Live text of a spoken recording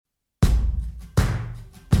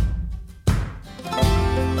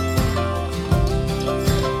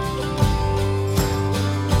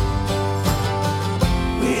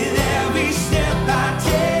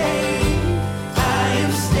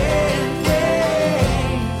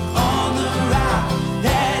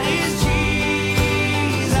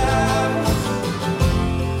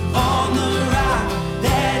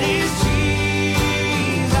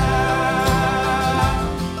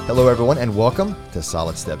Hello, everyone, and welcome to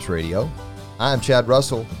Solid Steps Radio. I'm Chad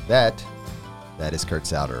Russell. That is Kurt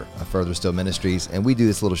Souter of Further Still Ministries, and we do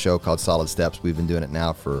this little show called Solid Steps. We've been doing it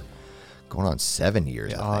now for going on 7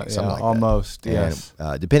 years, I think, something like almost, that. yes.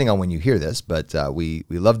 And, depending on when you hear this, but we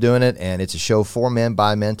love doing it, and it's a show for men,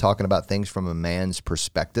 by men, talking about things from a man's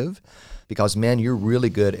perspective, because, men, you're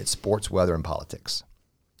really good at sports, weather, and politics.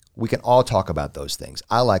 We can all talk about those things.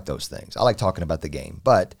 I like those things. I like talking about the game,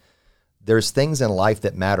 but there's things in life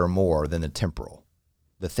that matter more than the temporal,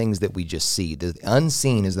 the things that we just see. The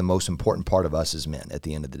unseen is the most important part of us as men at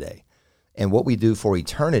the end of the day. And what we do for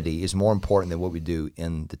eternity is more important than what we do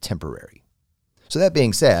in the temporary. So that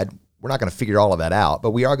being said, we're not going to figure all of that out,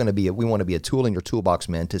 but we want to be a tool in your toolbox,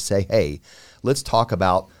 men, to say, hey, let's talk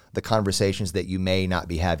about the conversations that you may not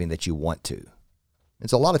be having that you want to. And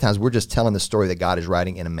so a lot of times we're just telling the story that God is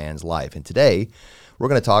writing in a man's life. And today we're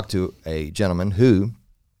going to talk to a gentleman who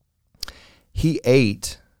he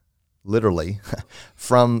ate literally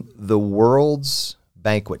from the world's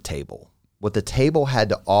banquet table. What the table had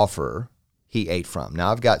to offer, he ate from.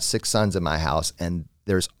 Now, I've got 6 sons in my house, and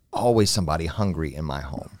there's always somebody hungry in my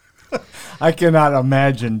home. I cannot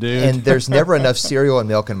imagine, dude. And there's never enough cereal and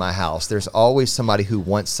milk in my house. There's always somebody who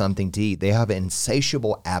wants something to eat. They have an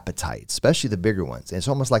insatiable appetite, especially the bigger ones. And it's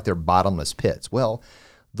almost like they're bottomless pits. Well,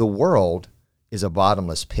 the world is a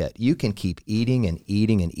bottomless pit. You can keep eating and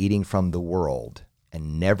eating and eating from the world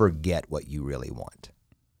and never get what you really want.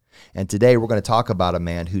 And today we're going to talk about a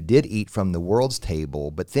man who did eat from the world's table,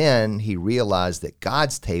 but then he realized that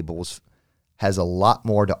God's table has a lot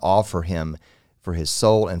more to offer him for his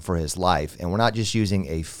soul and for his life. And we're not just using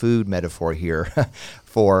a food metaphor here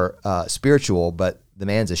for spiritual, but the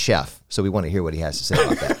man's a chef, so we want to hear what he has to say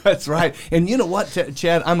about that. That's right. And you know what,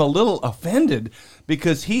 Chad? I'm a little offended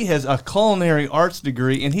because he has a culinary arts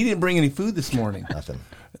degree, and he didn't bring any food this morning. Nothing.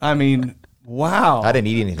 I mean, wow. I didn't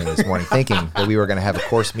eat anything this morning thinking that we were going to have a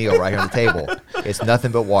course meal right here on the table. It's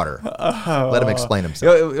nothing but water. Let him explain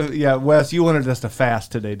himself. Yeah, Wes, you wanted us to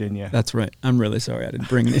fast today, didn't you? That's right. I'm really sorry I didn't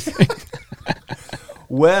bring anything.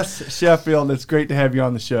 Wes Sheffield, it's great to have you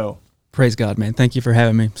on the show. Praise God, man. Thank you for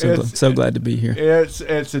having me. So glad to be here. It's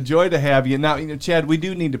a joy to have you. Now, Chad, we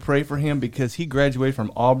do need to pray for him because he graduated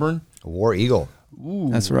from Auburn. A War Eagle. Ooh.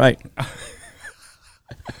 That's right.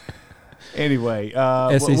 Anyway,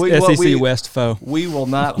 SEC West foe. We will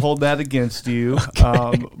not hold that against you.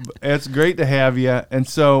 Okay. It's great to have you. And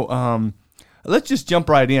so let's just jump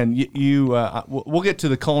right in. We'll get to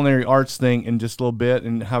the culinary arts thing in just a little bit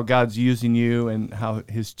and how God's using you and how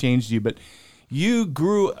He's changed you. But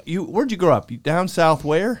where'd you grow up? Down south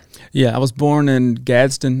where? Yeah, I was born in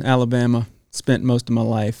Gadsden, Alabama. Spent most of my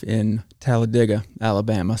life in Talladega,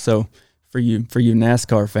 Alabama. So for you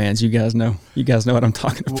NASCAR fans, you guys know what I'm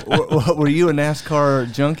talking about. Were you a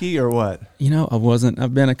NASCAR junkie or what? I wasn't.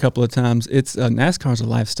 I've been a couple of times. It's NASCAR's a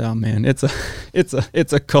lifestyle, man. It's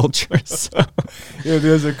a culture. So it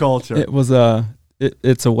is a culture. It was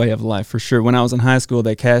it's a way of life for sure. When I was in high school,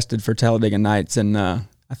 they casted for Talladega Nights, and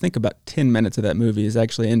I think about 10 minutes of that movie is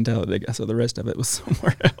actually in Talladega, so the rest of it was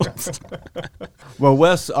somewhere else. Well,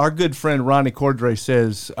 Wes, our good friend Ronnie Cordray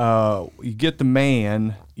says, you get the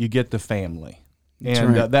man, you get the family.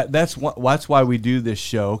 And that's why we do this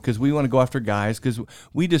show, because we want to go after guys, because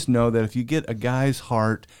we just know that if you get a guy's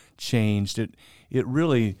heart changed, it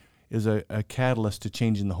really is a catalyst to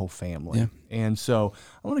changing the whole family. Yeah. And so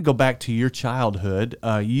I want to go back to your childhood.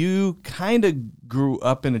 You kind of grew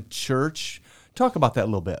up in a church. Talk about that a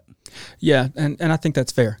little bit. Yeah, and I think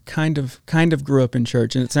that's fair. Kind of grew up in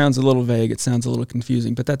church, and it sounds a little vague. It sounds a little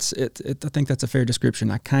confusing, but that's it. I think that's a fair description.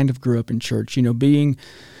 I kind of grew up in church. Being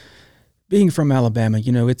from Alabama,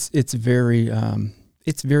 it's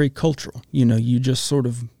very cultural. You just sort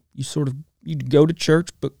of you go to church,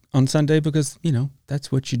 but on Sunday because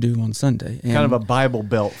that's what you do on Sunday. And kind of a Bible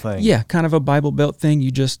Belt thing. Yeah, kind of a Bible Belt thing. You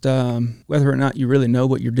just whether or not you really know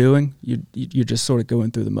what you're doing, you're just sort of going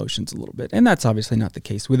through the motions a little bit, and that's obviously not the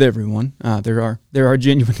case with everyone. There are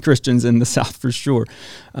genuine Christians in the South for sure,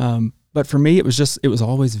 but for me it was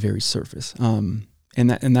always very surface. And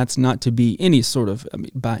that's not to be any sort of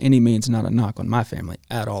by any means not a knock on my family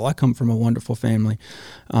at all. I come from a wonderful family.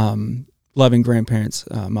 Loving grandparents.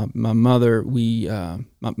 My mother,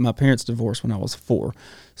 my parents divorced when I was 4.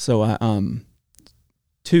 So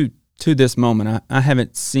to this moment, I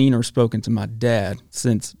haven't seen or spoken to my dad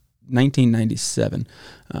since 1997.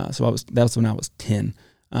 So that was when I was 10.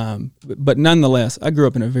 But nonetheless, I grew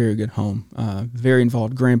up in a very good home. Very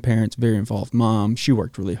involved grandparents, very involved mom. She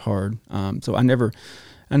worked really hard. So I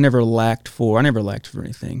never lacked for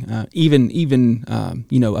anything. Even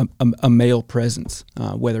a male presence,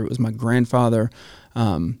 whether it was my grandfather,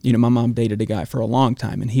 My mom dated a guy for a long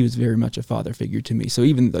time, and he was very much a father figure to me. So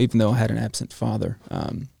even though I had an absent father,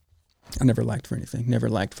 I never lacked for anything. Never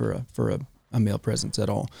lacked for a male presence at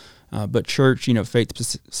all. But church, faith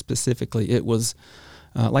specifically, it was,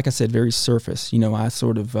 like I said, very surface. I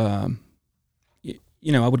sort of, I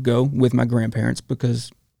would go with my grandparents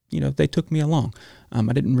because, they took me along.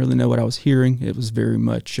 I didn't really know what I was hearing. It was very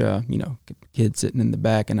much, kid sitting in the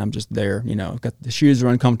back, and I'm just there. Got the shoes are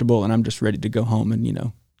uncomfortable, and I'm just ready to go home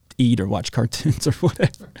and eat or watch cartoons or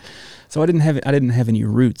whatever. So I didn't have any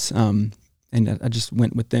roots, and I just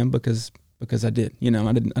went with them because I did.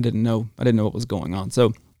 I didn't know what was going on.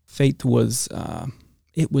 So faith was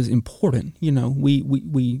it was important.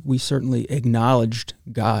 We certainly acknowledged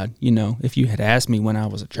God. If you had asked me when I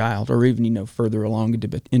was a child, or even further along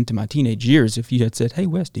into my teenage years, if you had said, "Hey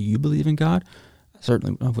Wes, do you believe in God?" I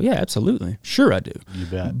certainly, yeah, absolutely, sure I do. You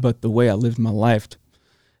bet. But the way I lived my life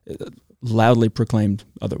loudly proclaimed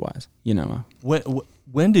otherwise.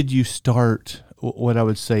 When did you start what I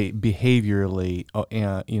would say behaviorally,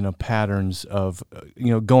 patterns of,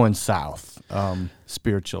 going south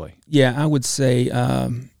spiritually? Yeah, I would say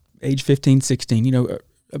age 15, 16,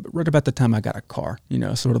 right about the time I got a car,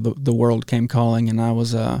 sort of the world came calling, and I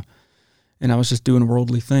was just doing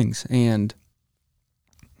worldly things. And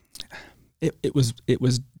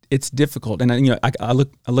it's difficult. And I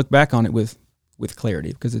look back on it with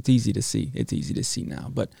clarity because it's easy to see. It's easy to see now.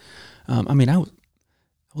 But I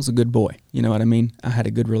was a good boy, you know what I mean? I had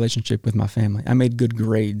a good relationship with my family. I made good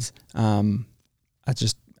grades. I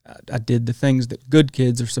did the things that good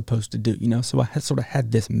kids are supposed to do, So I sort of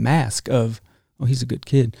had this mask of, oh, he's a good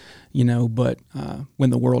kid, But when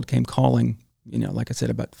the world came calling, like I said,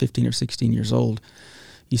 about 15 or 16 years old,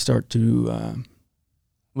 you start to...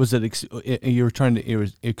 Was it you were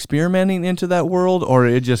experimenting into that world, or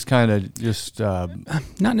it just kind of just...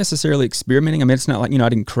 Not necessarily experimenting. I mean, it's not like, I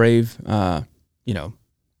didn't crave,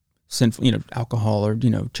 sinful, alcohol or,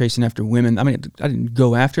 chasing after women. I mean, I didn't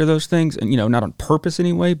go after those things and, not on purpose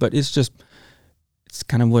anyway, but it's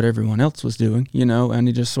kind of what everyone else was doing, and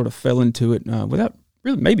it just sort of fell into it without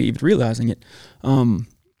really maybe even realizing it.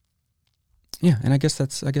 Yeah. And I guess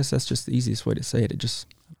that's just the easiest way to say it. It just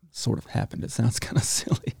sort of happened. It sounds kind of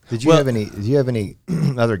silly. Did you have any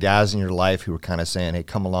other guys in your life who were kind of saying, "Hey,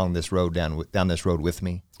 come along this road down this road with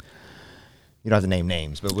me"? You don't have to name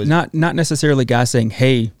names, but not necessarily guys saying,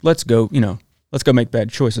 "Hey, let's go," let's go make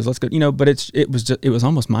bad choices. Let's go, but it was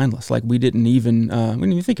almost mindless. Like we didn't even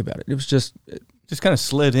think about it. It was just kind of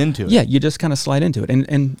slid into it. Yeah, you just kind of slide into it.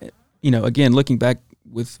 And again, looking back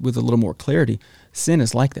with a little more clarity, sin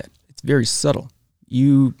is like that. It's very subtle.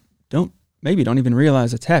 You don't even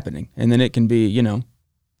realize it's happening, and then it can be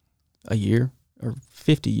a year or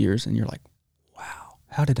 50 years, and you're like, wow,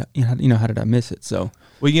 how did I miss it? So.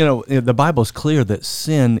 Well, the Bible's clear that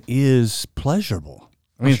sin is pleasurable.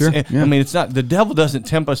 I mean, sure. I mean, it's not, the devil doesn't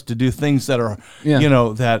tempt us to do things that are,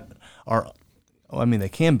 that are, I mean, they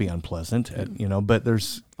can be unpleasant, but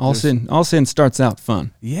there's all sin starts out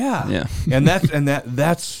fun. Yeah. Yeah. and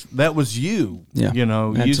that was you.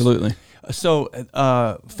 Yeah. Absolutely. So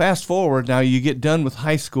fast forward now, you get done with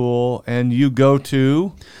high school and you go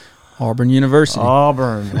to Auburn University.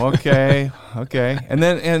 Auburn. Okay. Okay. And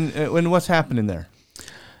then and what's happening there?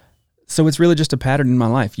 So it's really just a pattern in my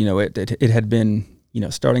life. It had been,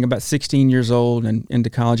 starting about 16 years old and into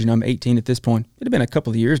college, I'm 18 at this point. It had been a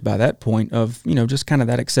couple of years by that point of, just kind of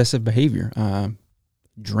that excessive behavior,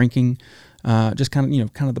 drinking, just kind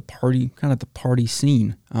of the party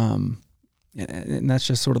scene. And that's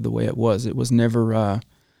just sort of the way it was. It was never,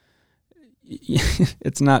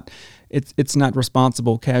 it's not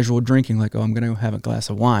responsible casual drinking like, oh, I'm going to have a glass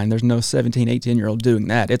of wine. There's no 17, 18-year-old doing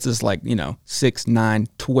that. It's just like, 6, 9,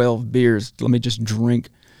 12 beers. Let me just drink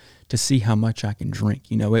to see how much I can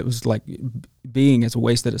drink. It was like being as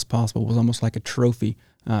wasted as possible was almost like a trophy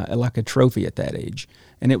at that age.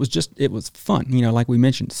 And it was fun. Like we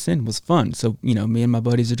mentioned, sin was fun. So, me and my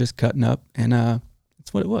buddies are just cutting up, and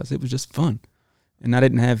that's what it was. It was just fun. And I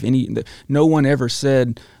didn't have no one ever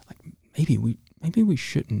said, like, maybe we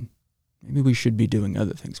shouldn't. Maybe we should be doing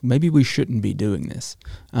other things. Maybe we shouldn't be doing this.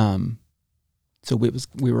 So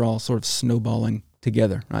we were all sort of snowballing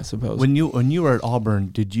together, I suppose. When you were at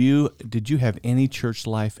Auburn, did you have any church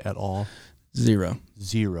life at all? Zero.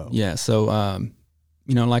 Yeah. So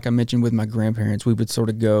like I mentioned with my grandparents, we would sort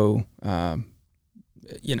of go. They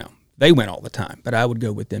went all the time, but I would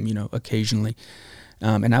go with them, occasionally.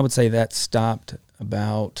 And I would say that stopped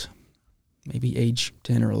about maybe age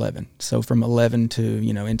 10 or 11. So from 11 to,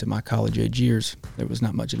 into my college age years, there was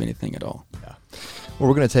not much of anything at all. Yeah. Well,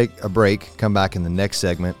 we're going to take a break, come back in the next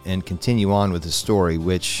segment, and continue on with the story,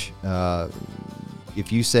 which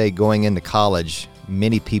if you say going into college,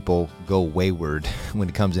 many people go wayward when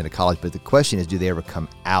it comes into college. But the question is, do they ever come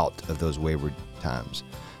out of those wayward times?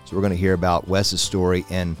 So we're going to hear about Wes's story.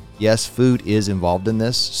 And yes, food is involved in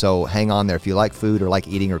this. So hang on there. If you like food or like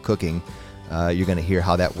eating or cooking, you're going to hear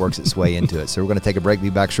how that works its way into it. So we're going to take a break. Be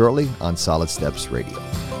back shortly on Solid Steps Radio.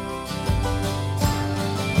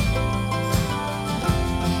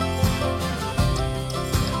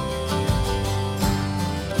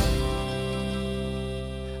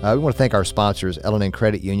 We want to thank our sponsors, L&N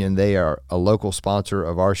Credit Union. They are a local sponsor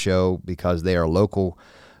of our show because they are a local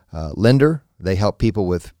lender. They help people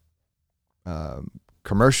with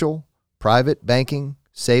commercial, private banking,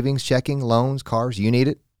 savings, checking, loans, cars. You need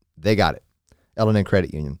it, they got it. L&N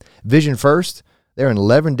Credit Union. Vision First, they're in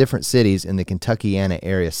 11 different cities in the Kentuckiana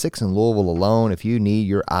area, 6 in Louisville alone. If you need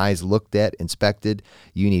your eyes looked at, inspected,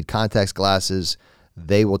 you need contacts, glasses,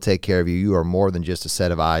 they will take care of you. You are more than just a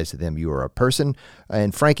set of eyes to them. You are a person.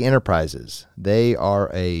 And Frank Enterprises, they are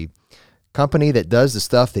a company that does the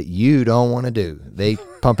stuff that you don't want to do. They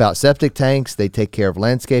pump out septic tanks. They take care of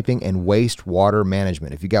landscaping and wastewater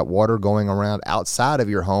management. If you got water going around outside of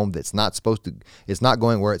your home that's not supposed to, it's not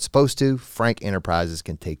going where it's supposed to, Frank Enterprises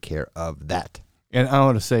can take care of that. And I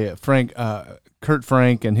want to say it, Frank, Kurt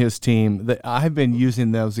Frank and his team, I've been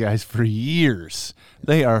using those guys for years.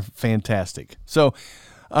 They are fantastic. So,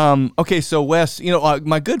 okay, so Wes,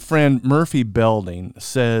 my good friend Murphy Belding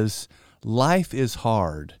says, life is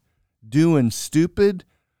hard. Doing stupid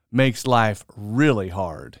makes life really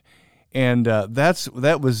hard. And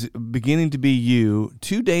that was beginning to be you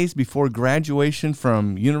 2 days before graduation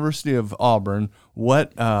from University of Auburn.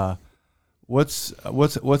 What's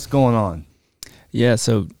going on? Yeah,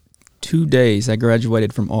 so 2 days. I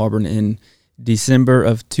graduated from Auburn in December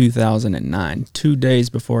of 2009. 2 days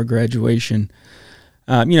before graduation,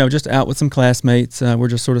 just out with some classmates. We're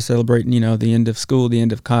just sort of celebrating, the end of school, the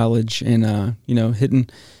end of college, and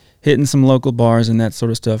hitting some local bars and that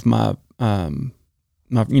sort of stuff. My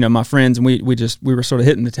friends and we were sort of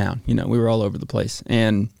hitting the town. We were all over the place,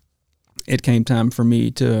 and it came time for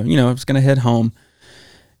me to, I was going to head home,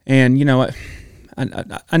 and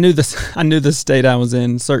I knew this. I knew the state I was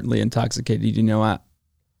in. Certainly intoxicated.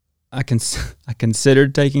 I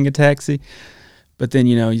considered taking a taxi, but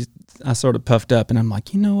then I sort of puffed up, and I'm like,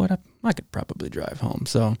 what? I could probably drive home.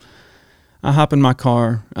 So I hop in my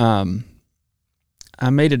car. I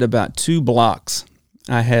made it about 2 blocks.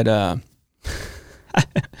 I had I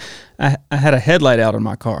had a headlight out on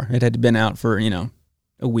my car. It had been out for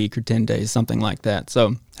a week or 10 days, something like that.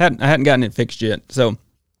 So I hadn't gotten it fixed yet. So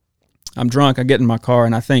I'm drunk. I get in my car,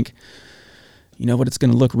 and I think, it's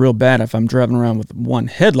going to look real bad if I'm driving around with one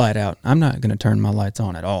headlight out. I'm not going to turn my lights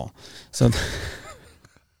on at all. So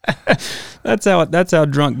that's how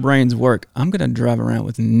drunk brains work. I'm going to drive around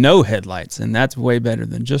with no headlights, and that's way better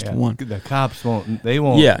than just one. The cops won't. They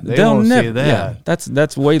won't. Yeah, they won't never see that. Yeah,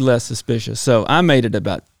 that's way less suspicious. So I made it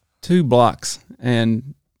about 2 blocks,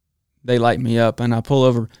 and they light me up, and I pull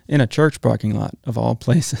over in a church parking lot of all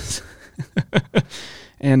places.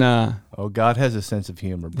 And God has a sense of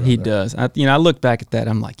humor, brother. He does. I look back at that.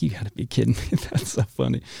 I'm like, you got to be kidding me. That's so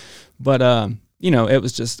funny. But it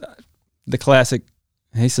was just the classic.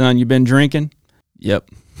 Hey son, you been drinking? Yep.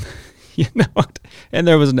 And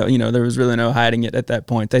there was there was really no hiding it at that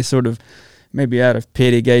point. They sort of, maybe out of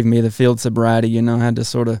pity, gave me the field sobriety. had to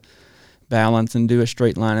sort of balance and do a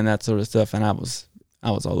straight line and that sort of stuff. And I was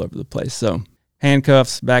all over the place. So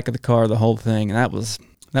handcuffs, back of the car, the whole thing. And that was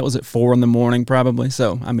at 4 a.m. probably.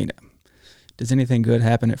 So, does anything good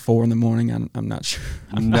happen at 4 a.m? I'm not sure.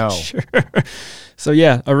 I'm not sure. So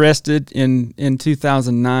yeah, arrested in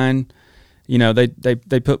 2009.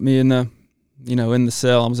 They put me in the, in the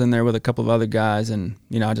cell. I was in there with a couple of other guys, and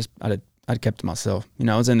I'd kept to myself.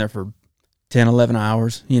 I was in there for 10, 11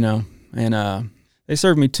 hours. And they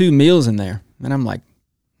served me 2 meals in there, and I'm like,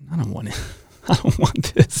 I don't want it. I don't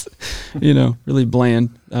want this. Really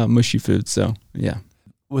bland, mushy food. So yeah.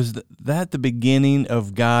 Was that the beginning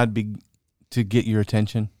of God to get your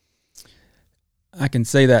attention? I can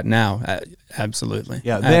say that now, absolutely.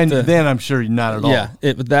 Yeah, then I'm sure not at all. Yeah,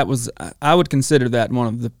 I would consider that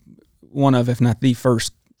one of, if not the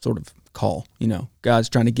first sort of call. God's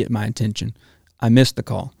trying to get my attention. I missed the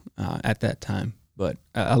call at that time, but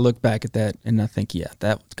I look back at that and I think,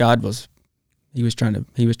 that God was trying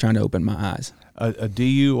to open my eyes. A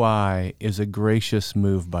DUI is a gracious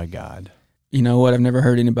move by God. You know what? I've never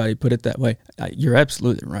heard anybody put it that way. You're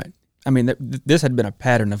absolutely right. This had been a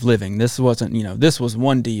pattern of living. This wasn't, this was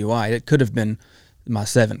one DUI. It could have been my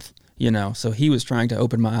 7th, So he was trying to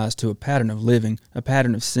open my eyes to a pattern of living, a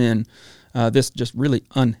pattern of sin, this just really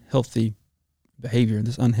unhealthy behavior,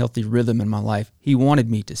 this unhealthy rhythm in my life. He wanted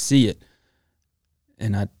me to see it,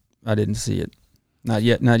 and I didn't see it. Not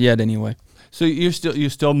yet anyway. So you're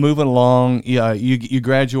still moving along. Yeah, you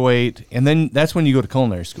graduate, and then that's when you go to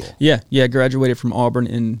culinary school. Yeah. I graduated from Auburn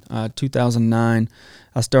in 2009.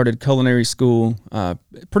 I started culinary school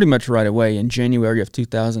pretty much right away in January of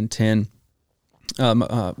 2010.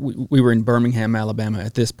 We were in Birmingham, Alabama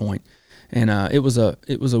at this point, and it was a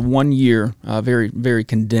 1 year, very very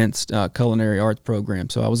condensed culinary arts program.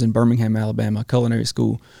 So I was in Birmingham, Alabama, culinary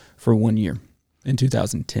school for 1 year in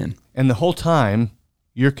 2010. And the whole time,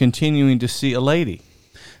 you're continuing to see a lady.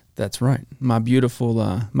 That's right. My beautiful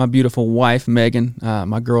wife, Megan,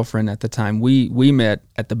 my girlfriend at the time. We met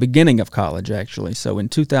at the beginning of college, actually. So in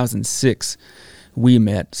 2006, we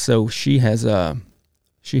met. So she has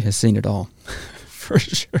seen it all, for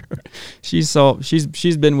sure.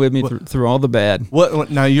 She's been with me through all the bad. What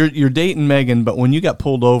now? You're dating Megan, but when you got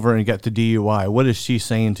pulled over and got the DUI, what is she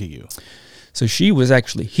saying to you? So she was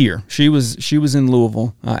actually here. She was in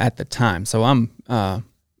Louisville at the time. So I'm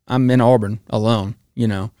in Auburn alone,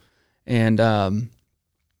 and I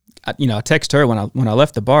texted her when I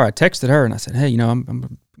left the bar. I texted her and I said, hey,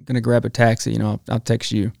 I'm gonna grab a taxi. I'll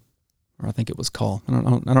text you, or I think it was call. I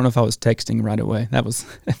don't know if I was texting right away.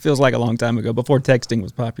 It feels like a long time ago, before texting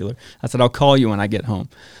was popular. I said I'll call you when I get home,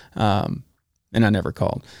 and I never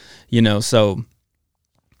called. So.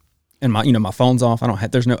 And my phone's off.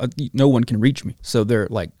 There's no one can reach me. So they're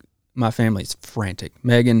like, my family's frantic.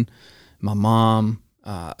 Megan, my mom,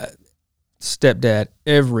 stepdad,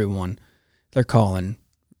 everyone, they're calling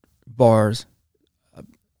bars,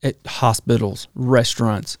 at hospitals,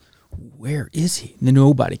 restaurants. Where is he?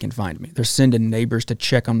 Nobody can find me. They're sending neighbors to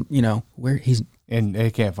check on, where he's. And they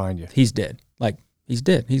can't find you. He's dead. Like, he's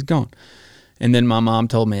dead. He's gone. And then my mom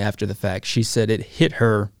told me after the fact, she said it hit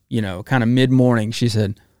her, kind of mid-morning. She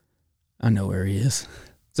said, I know where he is.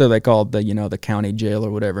 So they called the county jail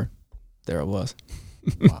or whatever. There it was.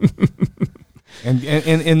 Wow. And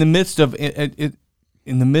in the midst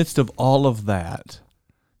of all of that,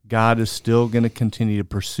 God is still going to continue to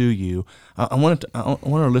pursue you. I want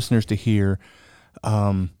our listeners to hear.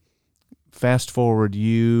 Fast forward,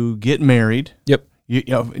 you get married. Yep.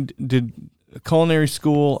 Did culinary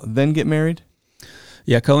school then get married?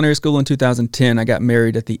 Yeah, culinary school in 2010. I got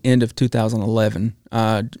married at the end of 2011.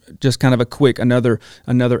 Just kind of a quick another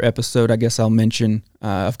episode, I guess I'll mention,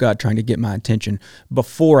 of God trying to get my attention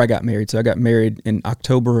before I got married. So I got married in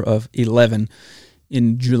October of 11.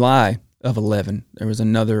 In July of 11, there was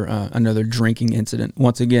another drinking incident.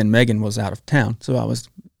 Once again, Megan was out of town, so I was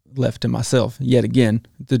left to myself yet again.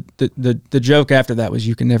 The joke after that was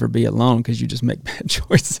you can never be alone because you just make bad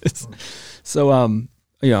choices. So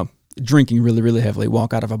drinking really, really heavily,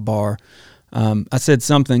 walk out of a bar. I said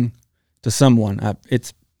something to someone.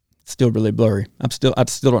 It's still really blurry. I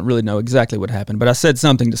still don't really know exactly what happened, but I said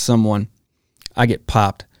something to someone. I get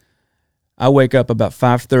popped. I wake up about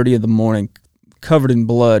 5:30 in the morning, covered in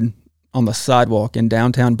blood on the sidewalk in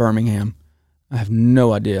downtown Birmingham. I have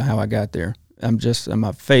no idea how I got there.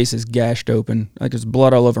 My face is gashed open. Like there's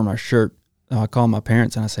blood all over my shirt. I call my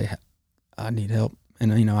parents and I say, I need help.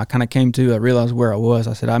 And, I kind of came to, I realized where I was.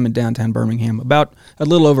 I said, I'm in downtown Birmingham, about a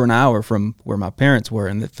little over an hour from where my parents were.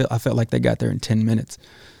 And I felt like they got there in 10 minutes.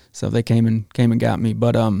 So they came and got me.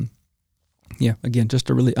 But, again, just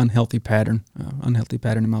a really unhealthy pattern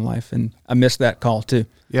in my life. And I missed that call too.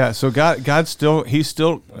 Yeah. So God's still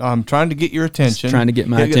trying to get your attention. He's trying to get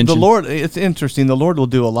my attention. The Lord, it's interesting. The Lord will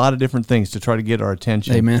do a lot of different things to try to get our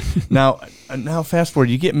attention. Amen. Now fast forward,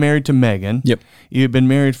 you get married to Megan. Yep. You've been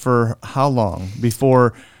married for how long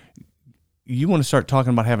before you want to start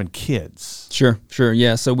talking about having kids? Sure.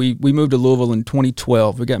 Yeah. So we moved to Louisville in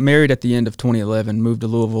 2012. We got married at the end of 2011, moved to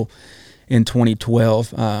Louisville in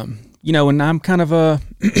 2012. And I'm kind of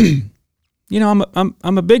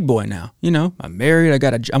I'm a big boy now. I'm married.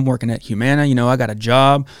 I'm working at Humana. I got a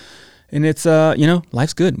job, and it's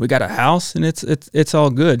life's good. We got a house, and it's all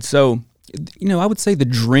good. So, I would say the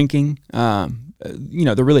drinking, the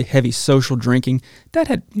really heavy social drinking that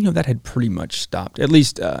had pretty much stopped. At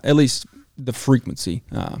least the frequency,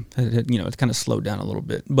 it kind of slowed down a little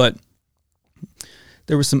bit. But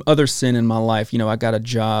there was some other sin in my life. I got a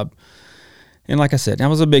job. And like I said, I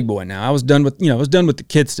was a big boy now. I was done with the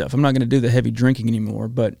kid stuff. I'm not going to do the heavy drinking anymore.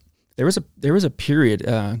 But there was a period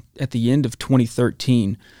at the end of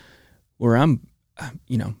 2013 where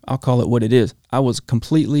I'll call it what it is. I was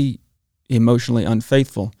completely emotionally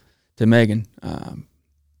unfaithful to Megan,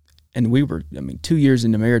 and we were 2 years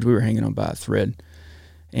into marriage. We were hanging on by a thread,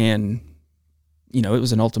 and it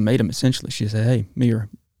was an ultimatum essentially. She said, "Hey, me or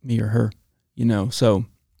her," So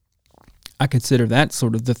I consider that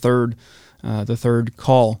sort of the third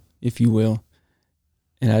call, if you will.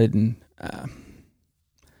 And I didn't.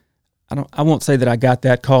 I won't say that I got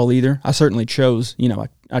that call either. I certainly chose.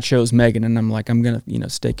 I chose Megan, and I'm like, I'm gonna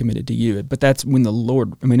stay committed to you. But that's when the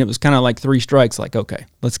Lord. I mean, it was kind of like 3 strikes. Like, okay,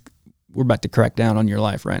 we're about to crack down on your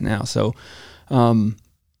life right now. So, and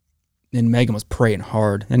Megan was praying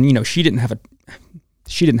hard, and she didn't have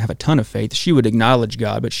a ton of faith. She would acknowledge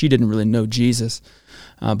God, but she didn't really know Jesus.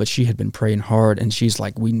 But she had been praying hard, and she's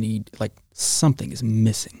like, we need, like, something is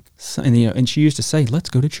missing. And she used to say,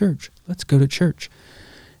 let's go to church. Let's go to church.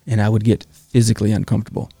 And I would get physically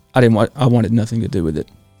uncomfortable. I wanted nothing to do with it.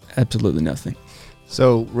 Absolutely nothing.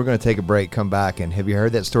 So we're going to take a break, come back, and have you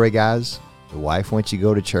heard that story, guys? The wife wants you to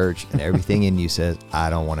go to church, and everything in you says,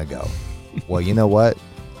 I don't want to go. Well, you know what?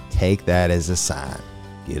 Take that as a sign.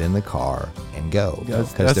 Get in the car and go.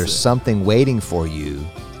 Because there's something waiting for you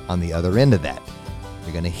on the other end of that.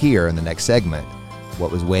 You're going to hear in the next segment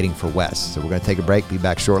what was waiting for Wes. So we're going to take a break, be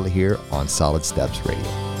back shortly here on Solid Steps Radio.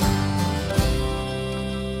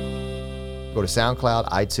 Go to SoundCloud,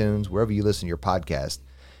 iTunes, wherever you listen to your podcast,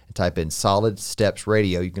 and type in Solid Steps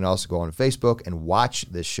Radio. You can also go on Facebook and watch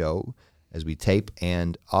this show as we tape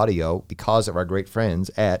and audio because of our great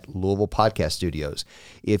friends at Louisville Podcast Studios.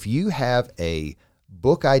 If you have a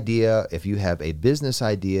book idea, if you have a business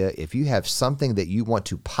idea, if you have something that you want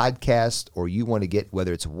to podcast or you want to get,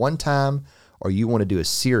 whether it's one time or you want to do a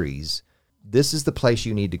series, this is the place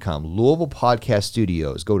you need to come. Louisville Podcast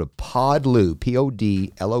Studios. Go to podlou,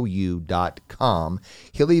 PODLOU.com.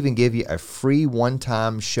 He'll even give you a free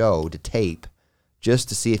one-time show to tape just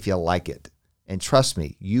to see if you like it. And trust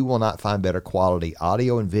me, you will not find better quality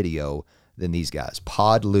audio and video than these guys.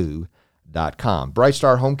 podlou.com. Bright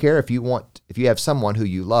Star Home Care, if you have someone who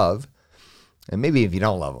you love, and maybe if you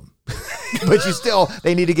don't love them, but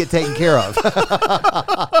they need to get taken care of.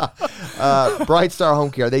 Bright Star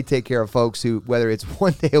Home Care, they take care of folks who, whether it's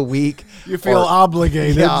one day a week. You feel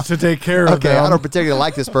obligated to take care of them. Okay, I don't particularly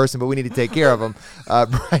like this person, but we need to take care of them.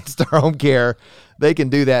 Bright Star Home Care, they can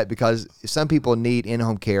do that because some people need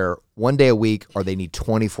in-home care one day a week or they need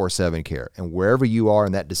 24/7 care. And wherever you are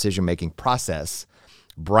in that decision-making process,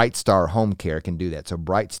 Bright Star Home Care can do that. So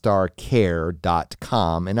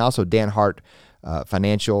brightstarcare.com. And also Dan Hart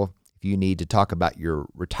Financial. If you need to talk about your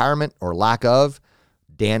retirement or lack of,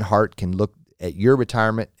 Dan Hart can look at your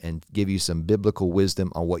retirement and give you some biblical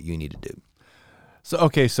wisdom on what you need to do.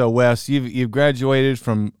 So Wes, you've graduated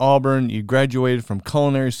from Auburn, you graduated from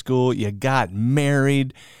culinary school, you got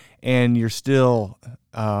married, and you're still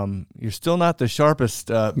not the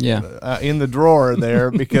sharpest in the drawer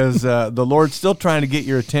there because the Lord's still trying to get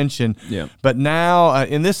your attention. Yeah. But now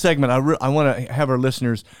in this segment, I want to have our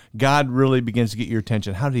listeners, God really begins to get your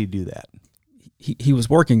attention. How did he do that? He was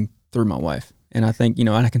working through my wife. And I think, and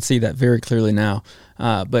I can see that very clearly now.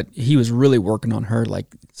 But he was really working on her,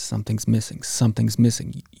 like, something's missing. Something's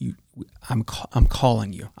missing. I'm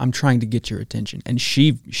calling you. I'm trying to get your attention. And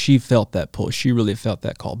she felt that pull. She really felt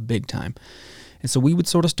that call big time. And so we would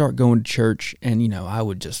sort of start going to church, and, I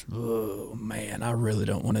would just, oh, man, I really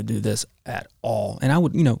don't want to do this at all. And I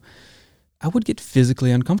would get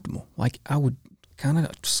physically uncomfortable. Like, I would kind of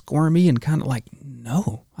squirmy and kind of like,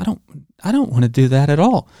 no, I don't want to do that at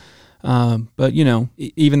all. But,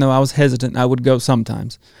 even though I was hesitant, I would go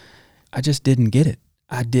sometimes. I just didn't get it.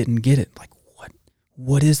 I didn't get it. Like,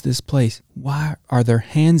 what is this place? Why are there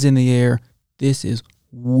hands in the air? This is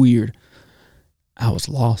weird. I was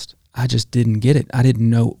lost. I just didn't get it. I didn't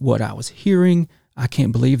know what I was hearing. I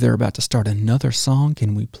can't believe they're about to start another song.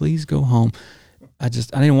 Can we please go home? I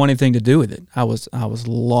didn't want anything to do with it. I was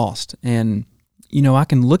lost. And, I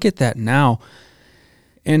can look at that now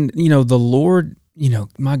and, the Lord,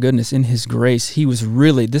 my goodness, in his grace, he was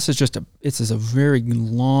really, this is a very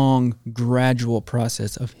long, gradual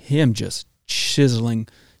process of him just chiseling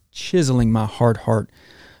my hard heart,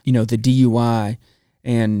 the DUI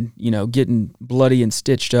and, getting bloody and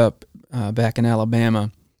stitched up back in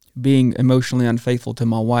Alabama, being emotionally unfaithful to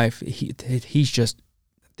my wife.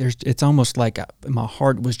 It's almost like my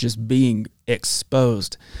heart was just being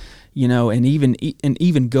exposed, and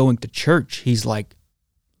even going to church, he's like,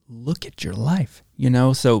 look at your life,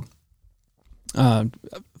 so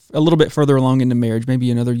a little bit further along into marriage,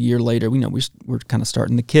 maybe another year later, we're kind of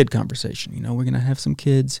starting the kid conversation. We're going to have some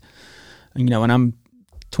kids, and I'm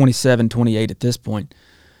 27, 28 at this point.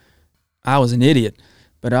 I was an idiot,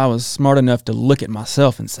 but I was smart enough to look at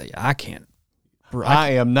myself and say, I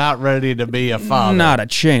am not ready to be a father. Not a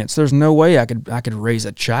chance. There's no way I could raise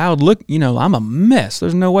a child. Look, I'm a mess.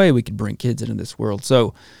 There's no way we could bring kids into this world.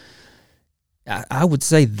 So I would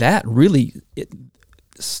say that really it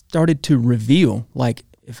started to reveal, like,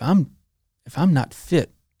 if I'm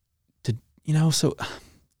fit to, so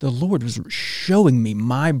the Lord was showing me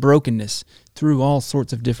my brokenness through all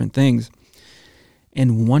sorts of different things.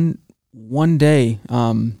 And one day,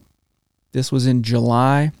 this was in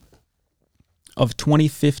July of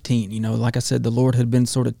 2015. Like I said, the Lord had been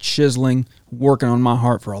sort of chiseling, working on my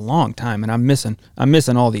heart for a long time, and I'm missing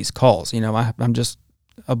all these calls. I'm just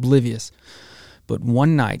oblivious. But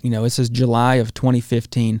one night, it says July of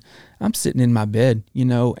 2015, I'm sitting in my bed,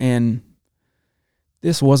 and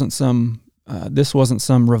this wasn't some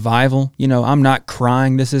revival. I'm not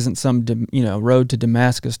crying. This isn't some, road to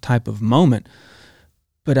Damascus type of moment.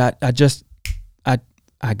 But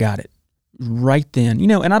I got it right then,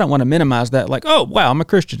 and I don't want to minimize that. Like, oh wow, I'm a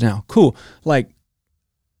Christian now. Cool. Like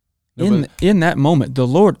in that moment, the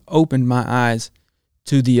Lord opened my eyes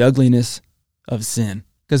to the ugliness of sin,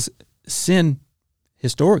 because sin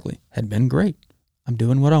historically had been great. I'm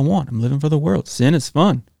doing what I want. I'm living for the world. Sin is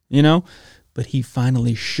fun, But He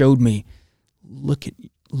finally showed me, look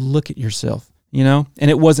at yourself, and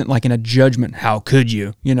it wasn't like in a judgment. How could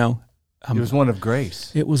you, It was one of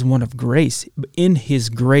grace. It was one of grace. In His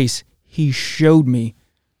grace, He showed me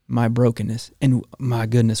my brokenness. And my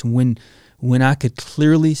goodness, when I could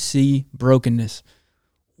clearly see brokenness,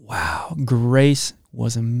 wow, grace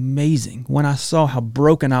was amazing. When I saw how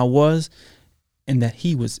broken I was, and that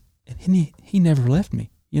He never left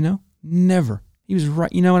me, never. He was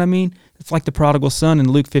right. You know what I mean? It's like the prodigal son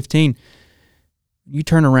in Luke 15. You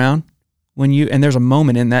turn around and there's a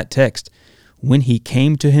moment in that text when he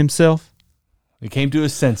came to himself. He came to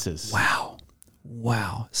his senses.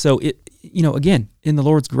 Wow. So again, in the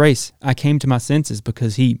Lord's grace, I came to my senses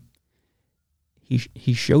because He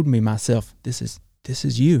showed me myself. This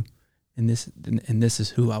is you, and this is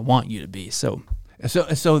who I want you to be. So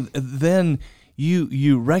then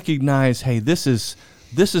you recognize, hey, this is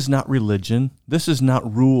not religion. This is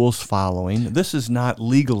not rules following. This is not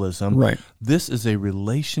legalism. Right. This is a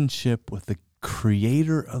relationship with the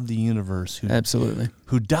Creator of the universe,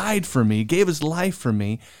 who died for me, gave His life for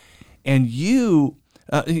me, and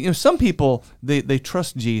some people they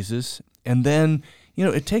trust Jesus, and then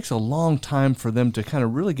it takes a long time for them to kind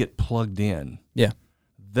of really get plugged in. Yeah.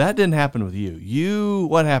 That didn't happen with you.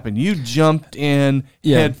 What happened? You jumped in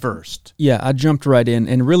head first. Yeah, I jumped right in,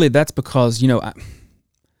 and really that's because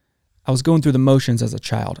I was going through the motions as a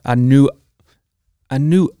child. I knew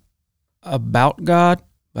about God,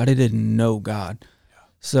 but I didn't know God. Yeah.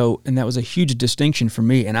 So, and that was a huge distinction for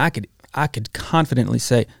me. And I could confidently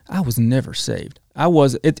say I was never saved.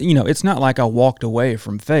 It's not like I walked away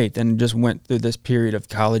from faith and just went through this period of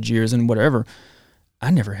college years and whatever. I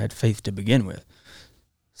never had faith to begin with.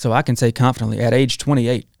 So I can say confidently, at age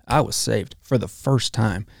 28, I was saved for the first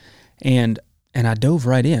time, and I dove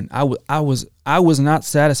right in. I was not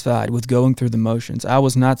satisfied with going through the motions. I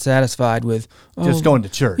was not satisfied with just going to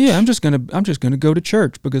church. Yeah, I'm just gonna go to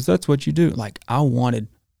church because that's what you do. Like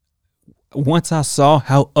once I saw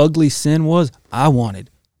how ugly sin was, I wanted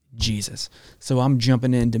Jesus. So I'm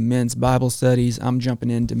jumping into men's Bible studies. I'm jumping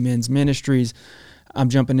into men's ministries. I'm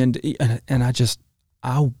jumping into, and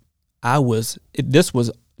this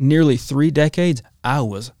was nearly 3 decades, I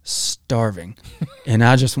was starving, and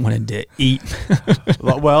I just wanted to eat.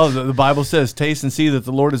 Well, the Bible says, taste and see that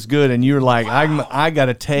the Lord is good, and you're like, wow. I got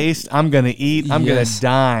to taste, I'm going to eat, I'm going to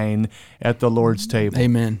dine at the Lord's table.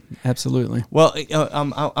 Amen. Absolutely. Well,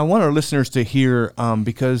 I want our listeners to hear,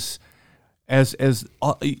 because as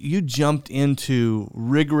you jumped into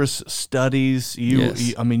rigorous studies,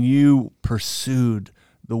 you pursued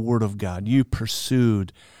the Word of God,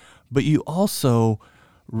 but you also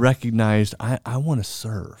recognized, I want to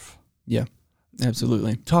serve. Yeah,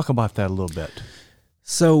 absolutely. Talk about that a little bit.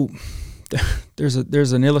 So there's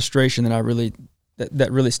an illustration that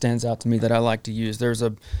that really stands out to me that I like to use. There's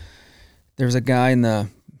a guy in the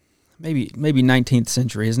maybe 19th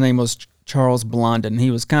century. His name was Charles Blondin. He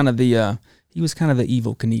was kind of the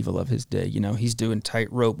Evel Knievel of his day. He's doing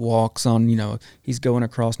tightrope walks on, he's going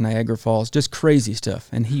across Niagara Falls, just crazy stuff.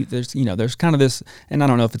 And there's kind of this, and I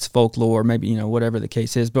don't know if it's folklore, maybe, whatever the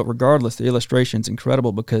case is, but regardless, the illustration's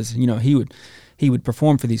incredible because, he would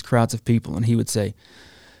perform for these crowds of people and he would say,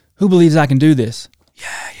 "Who believes I can do this?"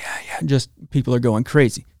 Yeah. Just people are going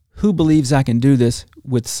crazy. "Who believes I can do this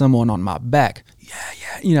with someone on my back?"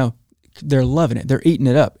 Yeah. They're loving it. They're eating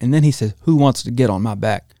it up. And then he says, "Who wants to get on my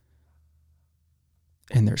back?"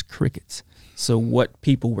 And there's crickets. So what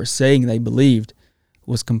people were saying they believed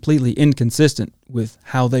was completely inconsistent with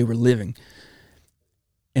how they were living.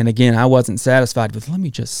 And again, I wasn't satisfied with, let me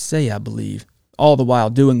just say I believe, all the while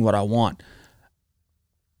doing what I want.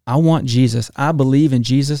 I want Jesus. I believe in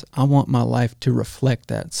Jesus. I want my life to reflect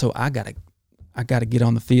that. So I gotta get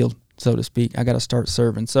on the field, so to speak. I got to start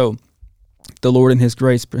serving. So the Lord in His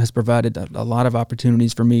grace has provided a lot of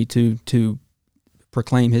opportunities for me to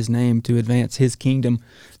proclaim His name, to advance His kingdom.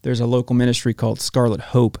 There's a local ministry called Scarlet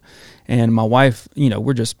Hope, and my wife,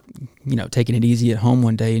 we're just, taking it easy at home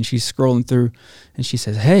one day, and she's scrolling through, and she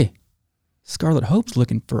says, "Hey, Scarlet Hope's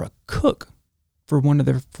looking for a cook for one of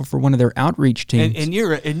their outreach teams." And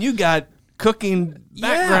you got cooking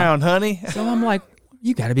background, honey. So I'm like,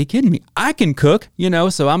 you got to be kidding me! I can cook,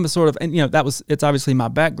 So I'm a sort of, and it's obviously my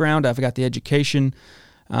background. I've got the education.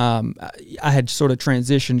 I had sort of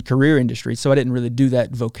transitioned career industry, so I didn't really do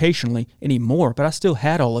that vocationally anymore, but I still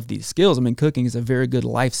had all of these skills. I mean, cooking is a very good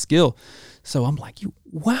life skill. So I'm like,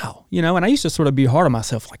 wow, and I used to sort of be hard on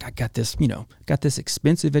myself. Like, I got this, got this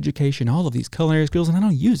expensive education, all of these culinary skills, and I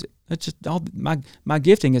don't use it. That's just all my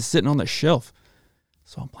gifting is sitting on the shelf.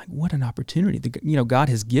 So I'm like, what an opportunity. God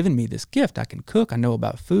has given me this gift. I can cook. I know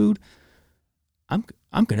about food. I'm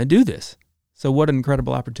going to do this. So what an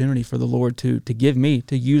incredible opportunity for the Lord to give me,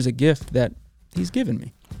 to use a gift that He's given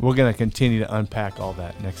me. We're going to continue to unpack all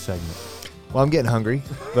that next segment. Well, I'm getting hungry,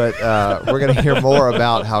 but we're going to hear more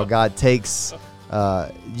about how God takes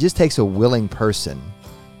a willing person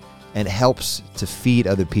and helps to feed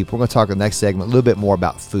other people. We're going to talk in the next segment a little bit more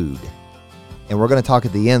about food. And we're going to talk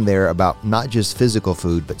at the end there about not just physical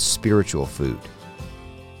food, but spiritual food.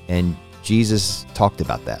 And Jesus talked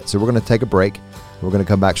about that. So we're going to take a break. We're going to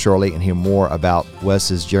come back shortly and hear more about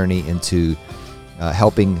Wes's journey into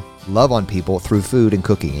helping love on people through food and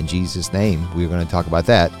cooking. In Jesus' name, we're going to talk about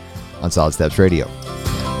that on Solid Steps Radio.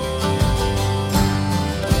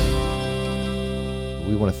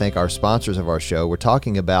 We want to thank our sponsors of our show. We're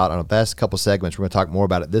talking about, on the past couple segments, we're going to talk more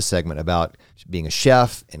about it this segment, about being a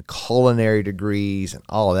chef and culinary degrees and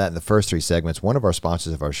all of that in the first 3 segments. One of our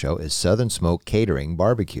sponsors of our show is Southern Smoke Catering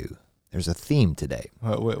Barbecue. There's a theme today.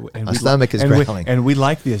 My stomach is growling. And we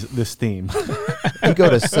like this theme. You go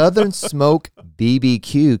to Southern Smoke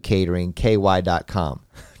BBQ Catering, KY.com.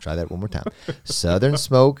 Try that one more time. Southern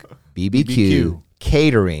Smoke BBQ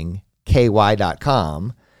Catering,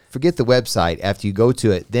 KY.com. Forget the website. After you go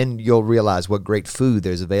to it, then you'll realize what great food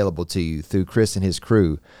there's available to you through Chris and his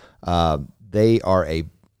crew. They are a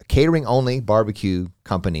catering-only barbecue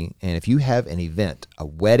company, and if you have an event, a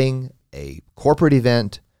wedding, a corporate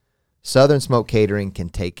event, Southern Smoke Catering can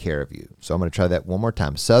take care of you. So I'm going to try that one more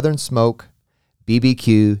time. Southern Smoke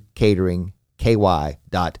BBQ Catering,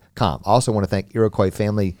 KY.com. Also want to thank Iroquois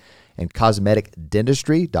Family and Cosmetic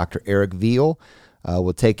Dentistry. Dr. Eric Veal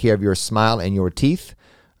will take care of your smile and your teeth.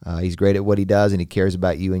 He's great at what he does, and he cares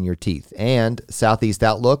about you and your teeth. And Southeast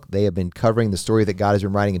Outlook, they have been covering the story that God has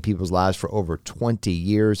been writing in people's lives for over 20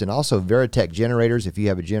 years. And also Veritech Generators, if you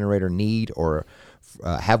have a generator need or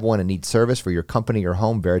have one and need service for your company or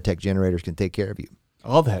home, Veritech Generators can take care of you.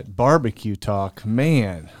 All that barbecue talk,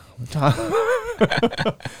 man.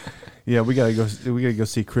 Yeah, we gotta go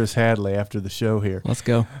see Chris Hadley after the show here. Let's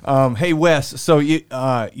go. Hey Wes, so you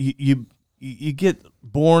get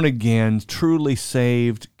born again, truly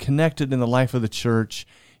saved, connected in the life of the church.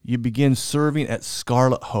 You begin serving at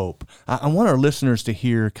Scarlet Hope. I want our listeners to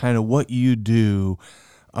hear kind of what you do,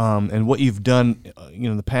 and what you've done,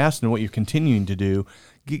 in the past, and what you're continuing to do.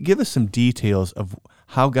 Give us some details of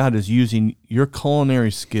how God is using your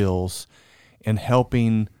culinary skills and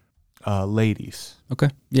helping ladies. Okay.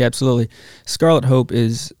 Yeah, absolutely. Scarlet Hope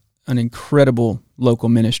is an incredible local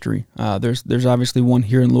ministry. There's obviously one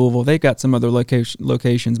here in Louisville. They've got some other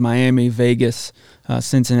locations, Miami, Vegas,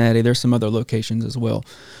 Cincinnati. There's some other locations as well.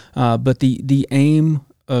 But the aim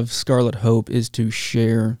of Scarlet Hope is to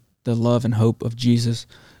share the love and hope of Jesus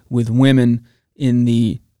with women in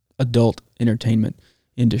the adult entertainment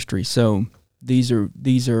industry. So these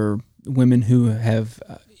are women who have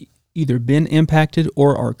either been impacted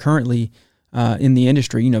or are currently in the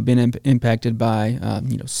industry, been impacted by,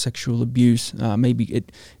 sexual abuse.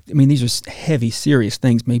 These are heavy, serious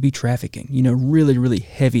things, maybe trafficking, really, really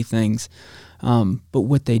heavy things. But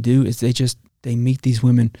what they do is they meet these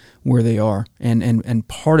women where they are. And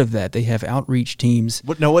part of that, they have outreach teams.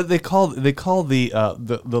 What they call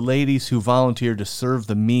the ladies who volunteer to serve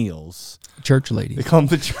the meals. Church ladies. They call them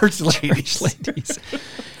the church ladies. Church ladies.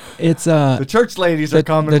 It's the church ladies are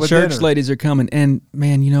coming. The church ladies are coming, and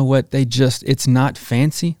man, you know what? It's not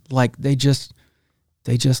fancy. Like they just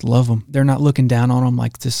love them. They're not looking down on them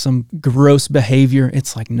like just some gross behavior.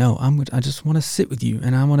 It's like, no, I just want to sit with you,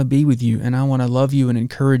 and I want to be with you, and I want to love you and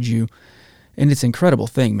encourage you. And it's an incredible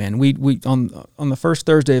thing, man. We on the first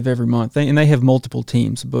Thursday of every month, and they have multiple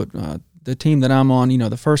teams, but the team that I'm on,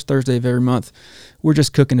 the first Thursday of every month, we're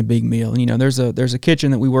just cooking a big meal. There's a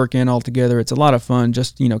kitchen that we work in all together. It's a lot of fun,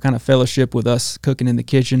 just, kind of fellowship with us cooking in the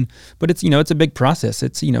kitchen. But it's, it's a big process.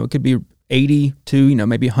 It's, it could be 80 to,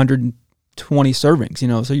 maybe 120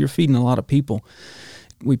 servings, so you're feeding a lot of people.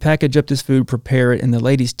 We package up this food, prepare it, and the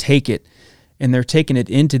ladies take it, and they're taking it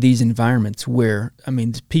into these environments where,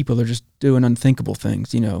 people are just doing unthinkable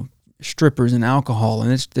things, strippers and alcohol,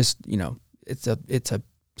 and it's just, it's a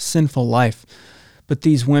sinful life. But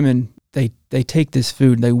these women, they take this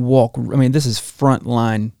food, they walk, this is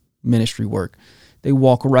frontline ministry work. They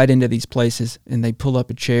walk right into these places and they pull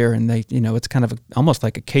up a chair and they, it's kind of almost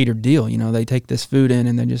like a catered deal. They take this food in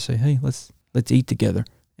and they just say, hey, let's eat together.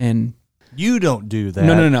 And you don't do that.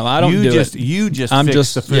 No, I don't do it. You just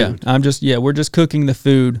fix the food. We're just cooking the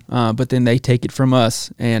food, but then they take it from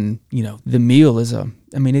us. And, the meal is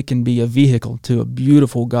it can be a vehicle to a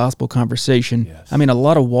beautiful gospel conversation. Yes. A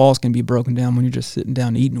lot of walls can be broken down when you're just sitting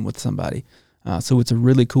down eating with somebody. So it's a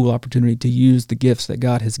really cool opportunity to use the gifts that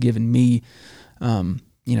God has given me,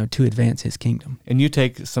 to advance His kingdom.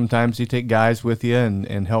 And sometimes you take guys with you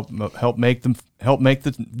and help make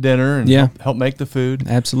the dinner and help make the food.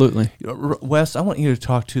 Absolutely. Wes, I want you to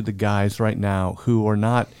talk to the guys right now who are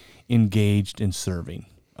not engaged in serving.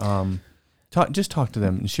 Just talk to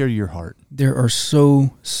them and share your heart. There are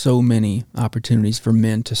so many opportunities for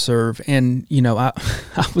men to serve, and I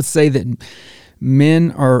would say that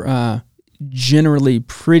men are generally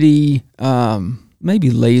pretty.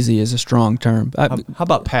 Maybe lazy is a strong term. How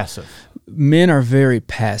about passive? Men are very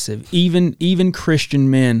passive. Even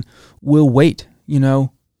Christian men will wait.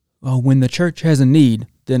 When the church has a need,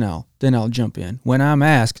 then I'll jump in. When I'm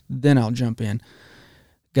asked, then I'll jump in.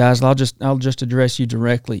 Guys, I'll just address you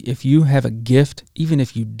directly. If you have a gift, even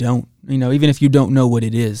if you don't know what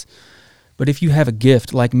it is, but if you have a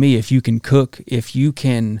gift like me, if you can cook, if you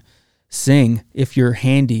can sing, if you're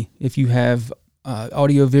handy, if you have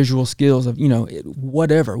audio-visual skills of,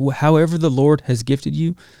 whatever, however the Lord has gifted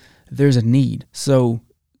you, there's a need. So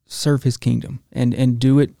serve His kingdom and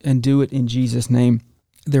do it in Jesus' name.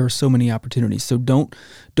 There are so many opportunities. So don't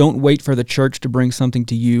wait for the church to bring something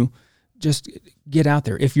to you. Just get out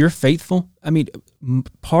there. If you're faithful,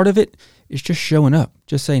 part of it is just showing up,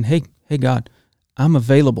 just saying, hey God, I'm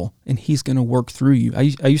available, and He's going to work through you.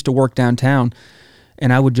 I used to work downtown,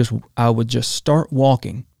 and I would just start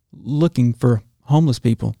walking, looking for homeless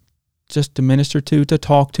people just to minister to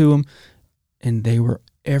talk to them, and they were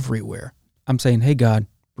everywhere. I'm saying, hey God,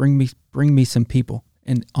 bring me some people,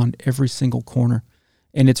 and on every single corner.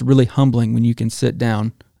 And it's really humbling when you can sit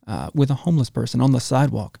down with a homeless person on the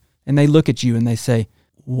sidewalk, and they look at you and they say,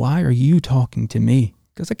 why are you talking to me?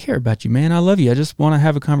 Because I care about you, man. I love you. I just want to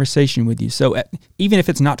have a conversation with you. So even if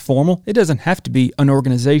it's not formal, it doesn't have to be an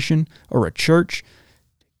organization or a church.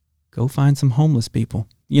 Go find some homeless people.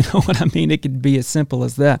 You know what I mean? It could be as simple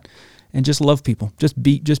as that. And just love people. Just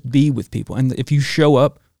be with people. And if you show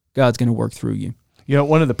up, God's going to work through you.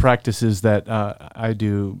 One of the practices that I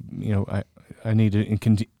do, I need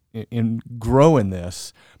to grow in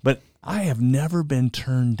this, but I have never been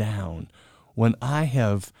turned down when I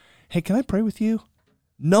have, hey, can I pray with you?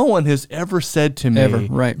 No one has ever said to me, ever,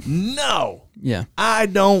 right? No. Yeah. I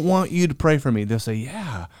don't want you to pray for me. They'll say,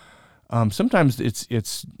 yeah. Sometimes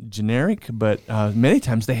it's generic, but many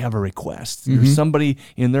times they have a request. Mm-hmm. There's somebody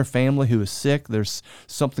in their family who is sick. There's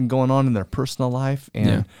something going on in their personal life.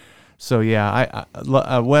 And so,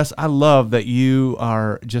 Wes, I love that you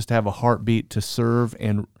just have a heartbeat to serve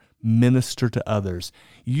and minister to others.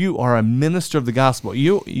 You are a minister of the gospel.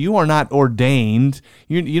 You are not ordained.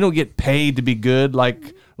 You don't get paid to be good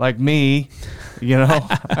like me,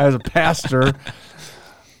 as a pastor.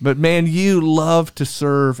 But man, you love to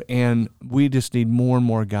serve, and we just need more and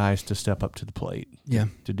more guys to step up to the plate.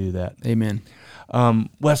 To do that. Amen.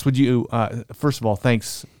 Wes, would you first of all,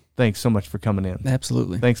 thanks so much for coming in.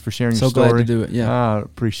 Absolutely. Thanks for sharing so your story. So glad to do it. Yeah.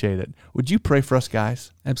 Appreciate it. Would you pray for us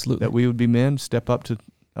guys? Absolutely. That we would be men, step up to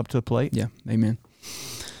the plate? Yeah. Amen.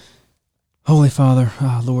 Holy Father,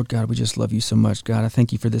 Lord God, we just love you so much, God. I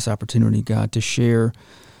thank you for this opportunity, God, to share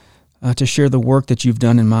the work that you've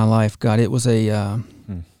done in my life, God. It was a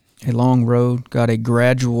long road, God, a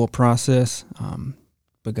gradual process.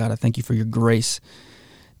 But God, I thank you for your grace,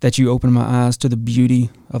 that you opened my eyes to the beauty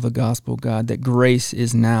of the gospel, God, that grace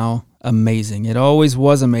is now amazing. It always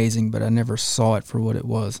was amazing, but I never saw it for what it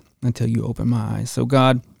was until you opened my eyes. So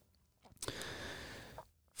God,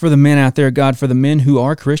 for the men out there, God, for the men who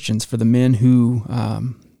are Christians, for the men who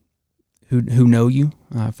know you,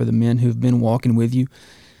 for the men who've been walking with you,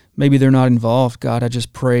 maybe they're not involved, God, I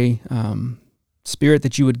just pray, Spirit,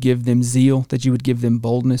 that you would give them zeal, that you would give them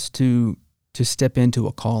boldness to to step into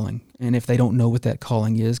a calling. And if they don't know what that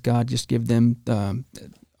calling is, God, just give them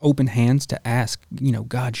open hands to ask,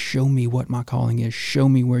 God, show me what my calling is. Show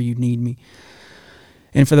me where you need me.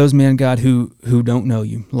 And for those men, God, who don't know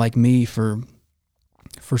you, like me, for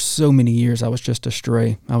so many years, I was just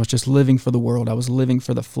astray. I was just living for the world. I was living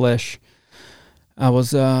for the flesh. I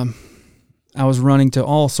was running to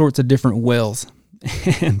all sorts of different wells.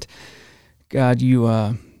 And God, you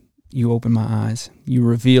opened my eyes. You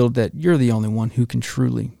revealed that you're the only one who can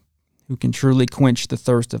truly quench the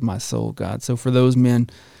thirst of my soul, God. So for those men,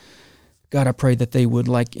 God, I pray that they would,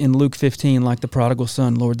 like in Luke 15, like the prodigal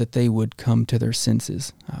son, Lord, that they would come to their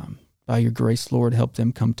senses. By your grace, Lord, help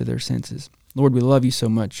them come to their senses. Lord, we love you so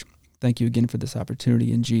much. Thank you again for this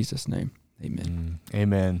opportunity. In Jesus' name, amen.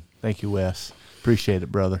 Amen. Thank you, Wes. Appreciate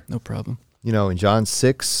it, brother. No problem. In John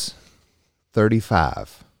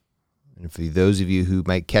 6:35, and for those of you who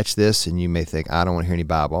might catch this and you may think, I don't want to hear any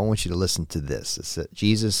Bible, I want you to listen to this. This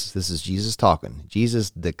is Jesus talking.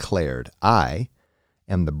 Jesus declared, I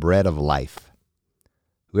am the bread of life.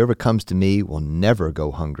 Whoever comes to me will never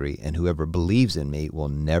go hungry, and whoever believes in me will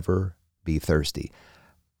never be thirsty.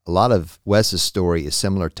 A lot of Wes's story is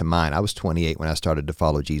similar to mine. I was 28 when I started to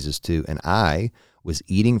follow Jesus too, and I was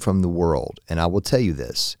eating from the world. And I will tell you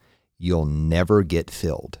this, you'll never get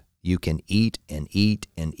filled. You can eat and eat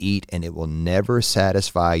and eat, and it will never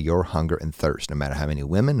satisfy your hunger and thirst. No matter how many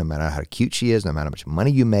women, no matter how cute she is, no matter how much money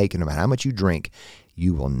you make, and no matter how much you drink,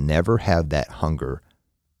 you will never have that hunger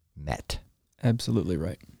met. Absolutely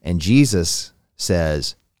right. And Jesus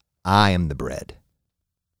says, I am the bread.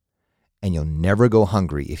 And you'll never go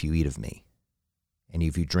hungry if you eat of me and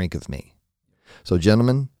if you drink of me. So,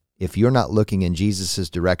 gentlemen, if you're not looking in Jesus'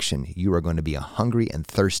 direction, you are going to be a hungry and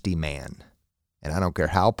thirsty man. And I don't care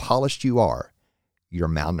how polished you are, you're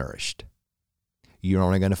malnourished. You're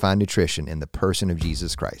only going to find nutrition in the person of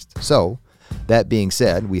Jesus Christ. So, that being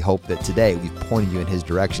said, we hope that today we've pointed you in his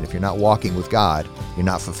direction. If you're not walking with God, you're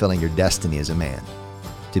not fulfilling your destiny as a man,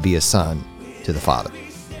 to be a son to the Father.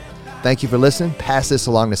 Thank you for listening. Pass this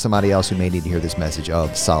along to somebody else who may need to hear this message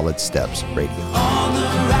of Solid Steps Radio.